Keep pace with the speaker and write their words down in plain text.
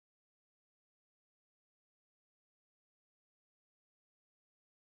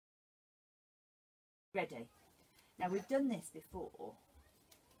Ready? Now we've done this before.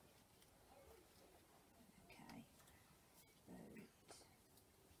 Okay. Boat.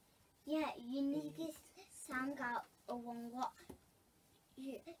 Yeah, you need to sound out a one what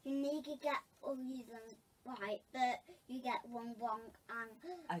you need to get all these right, but you get one wrong,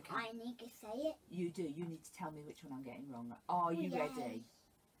 and Okay. I need to say it. You do. You need to tell me which one I'm getting wrong. Are you Yes. ready?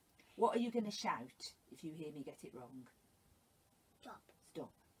 What are you going to shout if you hear me get it wrong? Stop.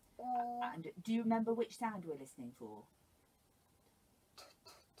 Stop. Or And do you remember which sound we're listening for?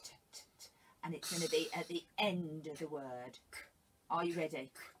 And it's going to be at the end of the word. Are you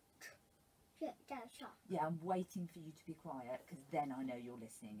ready? stop. Yeah, I'm waiting for you to be quiet because then I know you're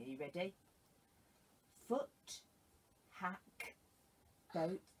listening. Are you ready? Foot, hack,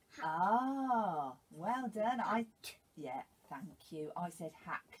 boat. Ah, well done. Yeah, thank you. I said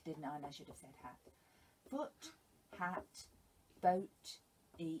hack, didn't I? And I should have said hat. Foot, hat, boat,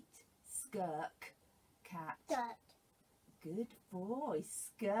 eat, skirk, cat. Dirt. Good boy,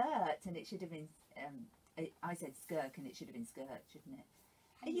 skirt, and it should have been. I said skirk, and it should have been skirt, shouldn't it?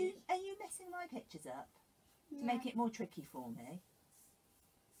 Are you messing my pictures up to make it more tricky for me?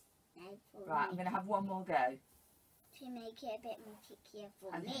 No, for Right, I'm me. going to have one more go. To make it a bit more trickier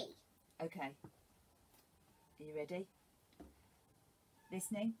for Okay. me. Okay. Are you ready?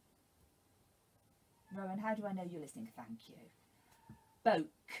 Listening? Rowan, how do I know you're listening? Thank you.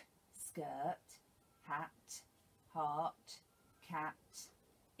 Boke, skirt, hat, heart, cat,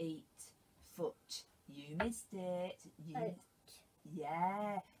 eat, foot. You missed it. Boat.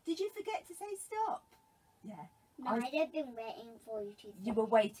 Yeah. Did you forget to say stop? Yeah. No, I'd have been waiting for you to say You were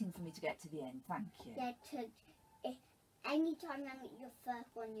waiting for me to get to the end. Thank you. Yeah, if anytime I'm at your first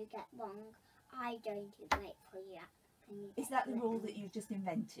one you get wrong, I don't wait for you. Is that the rule that you've just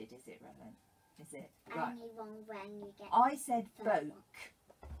invented, is it, Rowan? Is it? Right. Only wrong when you get I said first one.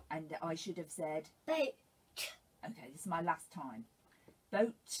 boke, and I should have said, Boat. okay, this is my last time.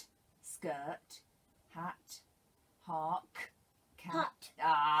 Boat, skirt, hat, hark, cat. Hot.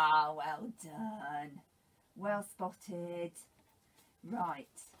 Ah, well done. Well spotted. Right.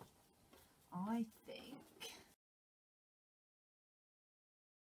 I think